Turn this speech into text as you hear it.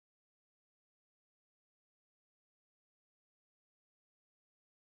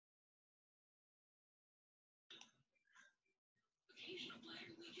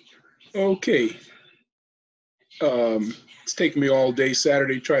Okay. It's taken me all day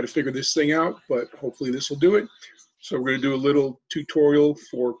Saturday to try to figure this thing out, but hopefully this will do it. So we're going to do a little tutorial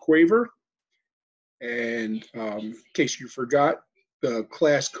for Quaver. And in case you forgot, the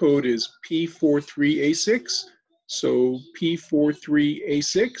class code is P43A6. So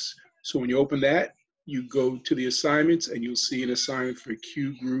P43A6. So when you open that, you go to the assignments and you'll see an assignment for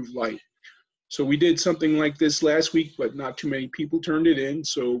Grroves Lite. So we did something like this last week, but not too many people turned it in.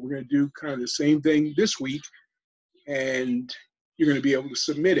 So we're going to do kind of the same thing this week, and you're going to be able to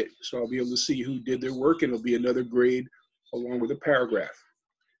submit it. So I'll be able to see who did their work, and it'll be another grade along with a paragraph.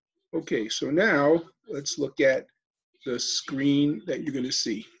 Okay, so now let's look at the screen that you're going to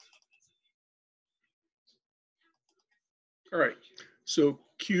see. All right, so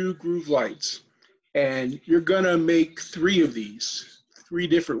Grroves Lites. And you're going to make 3 of these, 3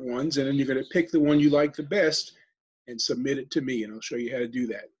 different ones, and then you're going to pick the one you like the best and submit it to me, and I'll show you how to do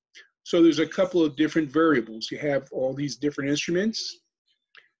that. So there's a couple of different variables. You have all these different instruments.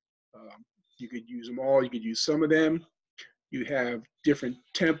 You could use them all. You could use some of them. You have different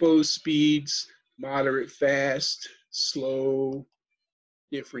tempos, speeds, moderate, fast, slow,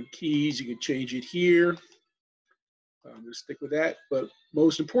 different keys. You could change it here. I'm going to stick with that. But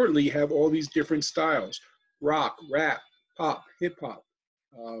most importantly, you have all these different styles: rock, rap, pop, hip hop.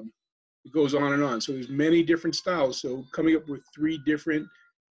 It goes on and on. So there's many different styles. So coming up with 3 different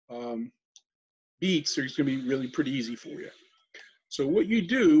beats is going to be really pretty easy for you. So what you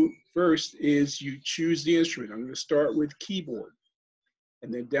do first is you choose the instrument. I'm going to start with keyboard.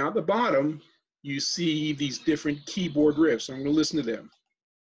 And then down at the bottom, you see these different keyboard riffs. I'm going to listen to them.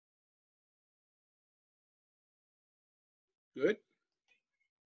 Good.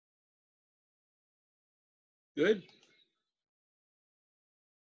 Good.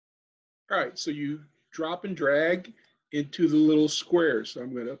 All right, so you drop and drag into the little squares. So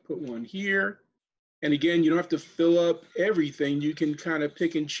I'm going to put one here. And again, you don't have to fill up everything. You can kind of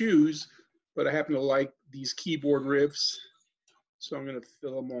pick and choose, but I happen to like these keyboard riffs, so I'm going to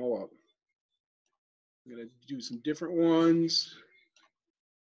fill them all up. I'm going to do some different ones.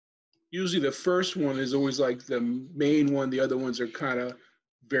 Usually the first one is always like the main one. The other ones are kind of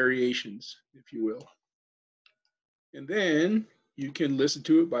variations, if you will. And then you can listen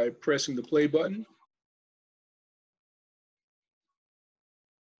to it by pressing the play button.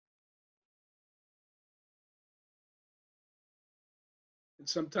 And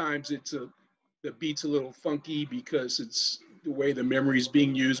sometimes the beat's a little funky because it's the way the memory is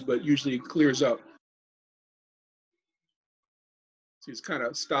being used, but usually it clears up. See, it's kind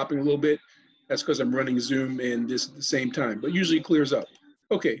of stopping a little bit. That's because I'm running Zoom and this at the same time, but usually it clears up.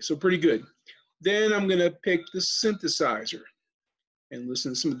 Okay, so pretty good. Then I'm gonna pick the synthesizer and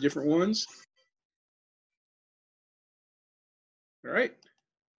listen to some of the different ones. All right.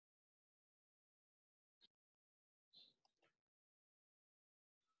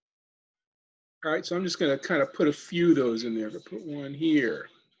 All right, so I'm just gonna kind of put a few of those in there. I'm gonna put one here.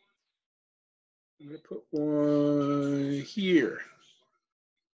 I'm gonna put one here.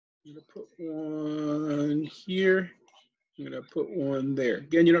 I'm gonna put one here. I'm gonna put one there.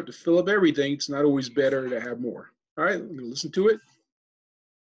 Again, you don't have to fill up everything. It's not always better to have more. All right, I'm gonna listen to it.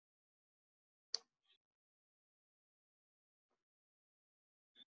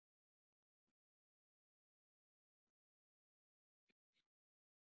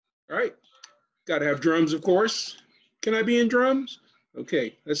 All right, gotta have drums, of course. Can I be in drums?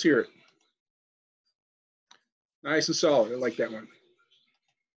 Okay, let's hear it. Nice and solid, I like that one.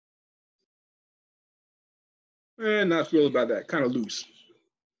 Not thrilled about that, kind of loose.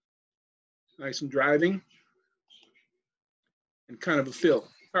 Nice and driving and kind of a fill.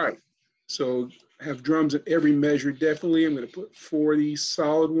 All right, so I have drums at every measure, definitely. I'm gonna put 4 of these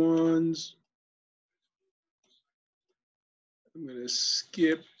solid ones. I'm gonna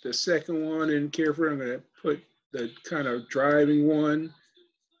skip the second one and carefully. I'm gonna put the kind of driving one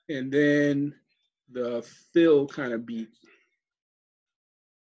and then the fill kind of beat.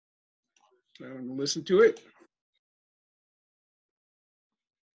 I'm gonna listen to it.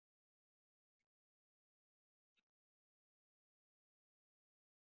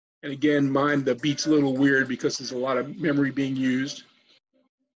 And again, mine, the beat's a little weird because there's a lot of memory being used,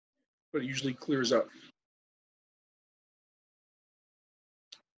 but it usually clears up.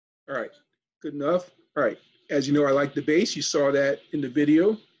 All right, good enough. All right, as you know, I like the bass. You saw that in the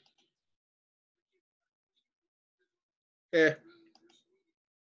video. Eh,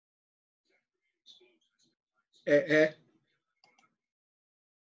 eh,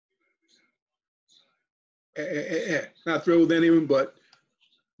 eh. Not thrilled with any of them, but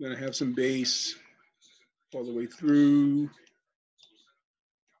I'm gonna have some bass all the way through.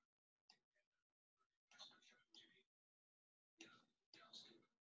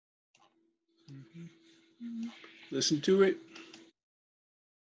 Listen to it.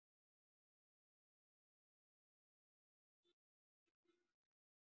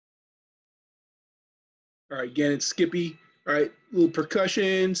 All right, again, it's Skippy. All right, little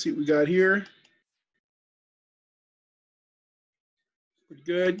percussion. See what we got here. Pretty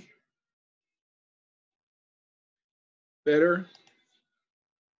good. Better.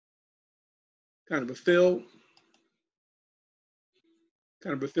 Kind of a fill.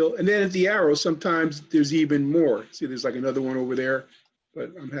 Kind of a fill. And then at the arrow, sometimes there's even more. See, there's like another one over there,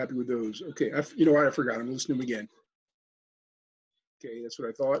 but I'm happy with those. Okay, you know what? I forgot. I'm listening to them again. Okay, that's what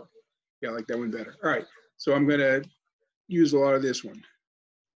I thought. Yeah, I like that one better. All right, so I'm going to use a lot of this one.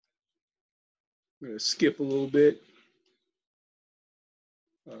 I'm going to skip a little bit.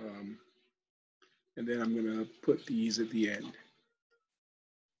 And then I'm going to put these at the end.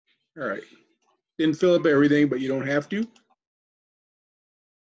 All right. Didn't fill up everything, but you don't have to.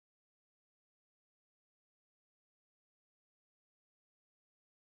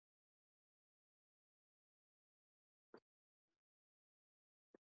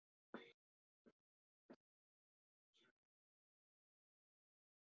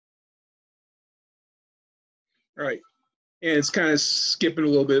 All right. And it's kind of skipping a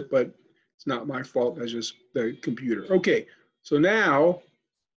little bit, but it's not my fault. That's just the computer. Okay. So now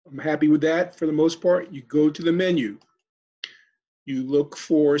I'm happy with that for the most part. You go to the menu. You look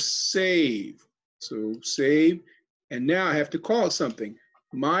for save. So save. And now I have to call it something.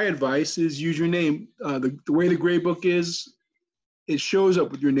 My advice is use your name. The way the gradebook is, it shows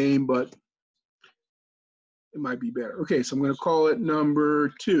up with your name, but it might be better. Okay, so I'm going to call it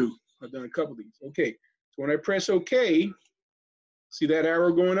number 2. I've done a couple of these. Okay, so when I press OK, see that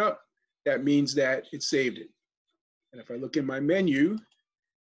arrow going up? That means that it saved it. And if I look in my menu,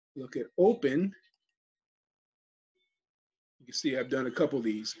 look at open, you can see I've done a couple of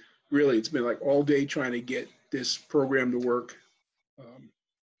these. Really, it's been like all day trying to get this program to work.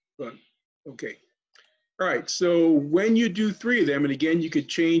 But okay. All right, so when you do 3 of them, and again, you could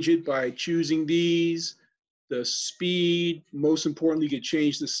change it by choosing these, the speed, most importantly, you could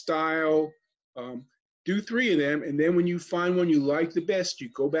change the style. Do 3 of them, and then when you find one you like the best, you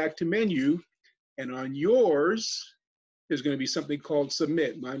go back to menu, and on yours, there's going to be something called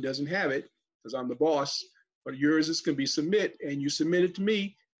submit. Mine doesn't have it because I'm the boss, but yours is going to be submit, and you submit it to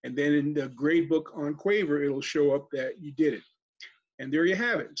me, and then in the grade book on Quaver, it'll show up that you did it. And there you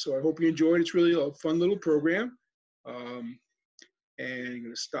have it. So I hope you enjoyed. It's really a fun little program. And I'm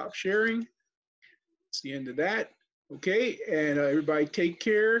going to stop sharing. It's the end of that. Okay, and everybody take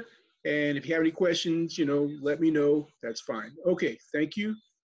care. And if you have any questions, let me know. That's fine. Okay, thank you.